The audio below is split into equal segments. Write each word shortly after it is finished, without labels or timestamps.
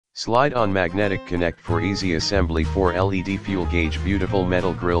Slide-on magnetic connect for easy assembly. 4 LED fuel gauge beautiful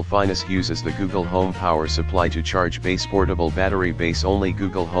metal grill finest uses the Google Home power supply to charge base portable battery base only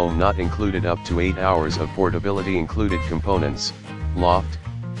Google Home not included up to 8 hours of portability included components, Loft,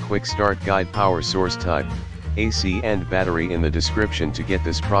 quick start guide power source type, AC and battery in the description to get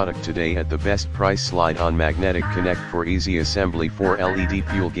this product today at the best price. Slide-on magnetic connect for easy assembly. 4 LED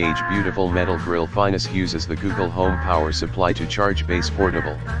fuel gauge beautiful metal grill finest uses the Google Home power supply to charge base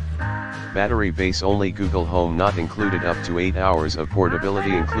portable battery base only Google Home not included up to 8 hours of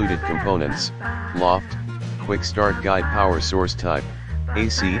portability included components, Loft, quick start guide power source type,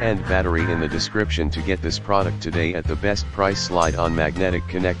 AC and battery in the description to get this product today at the best price. Slide-on magnetic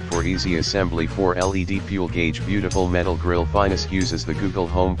connect for easy assembly. 4 LED fuel gauge beautiful metal grill finest uses the Google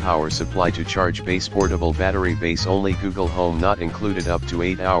Home power supply to charge base portable battery base only Google Home not included up to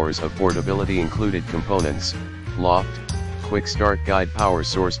 8 hours of portability included components, Loft, quick start guide power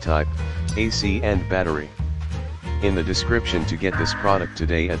source type, AC and battery in the description to get this product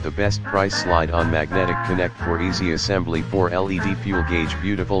today at the best price. Slide-on magnetic connect for easy assembly. 4 LED fuel gauge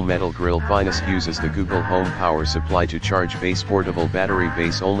beautiful metal grill finest uses the Google Home power supply to charge base portable battery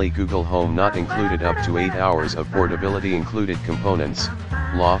base only Google Home not included up to 8 hours of portability included components,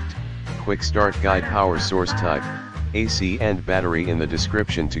 Loft, quick start guide power source type, AC and battery in the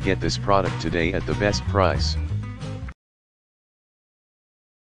description to get this product today at the best price.